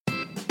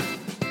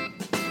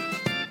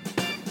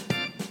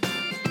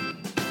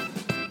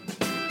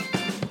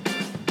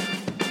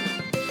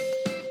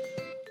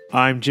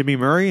I'm Jimmy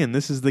Murray, and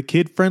this is the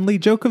kid-friendly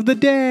joke of the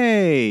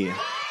day.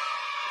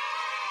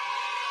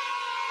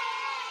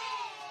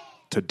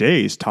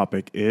 Today's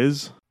topic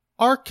is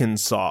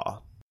Arkansas.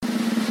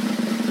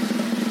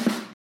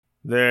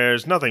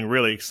 There's nothing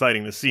really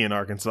exciting to see in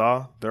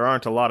Arkansas. There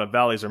aren't a lot of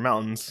valleys or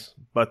mountains,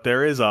 but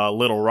there is a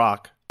little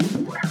rock.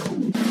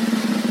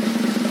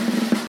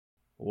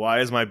 Why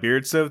is my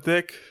beard so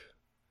thick?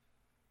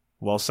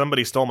 Well,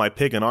 somebody stole my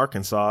pig in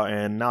Arkansas,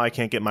 and now I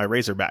can't get my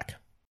razor back.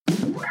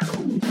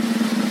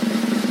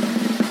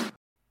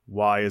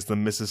 Why is the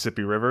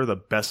Mississippi River the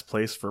best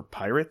place for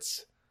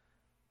pirates?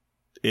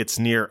 It's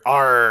near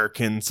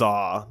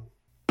Arkansas.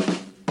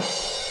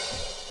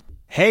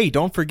 Hey,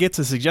 don't forget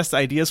to suggest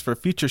ideas for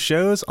future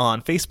shows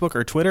on Facebook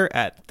or Twitter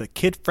at the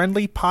Kid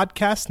Friendly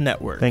Podcast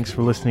Network. Thanks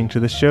for listening to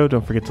this show.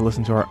 Don't forget to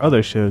listen to our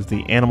other shows,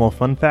 the Animal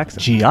Fun Facts,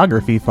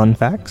 Geography Fun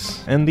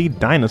Facts, and the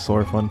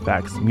Dinosaur Fun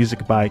Facts.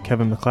 Music by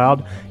Kevin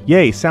MacLeod.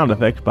 Yay, sound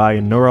effect by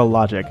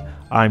Neurologic.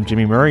 I'm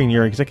Jimmy Murray, and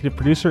your executive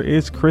producer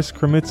is Chris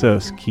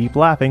Kremitzos. Keep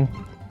laughing.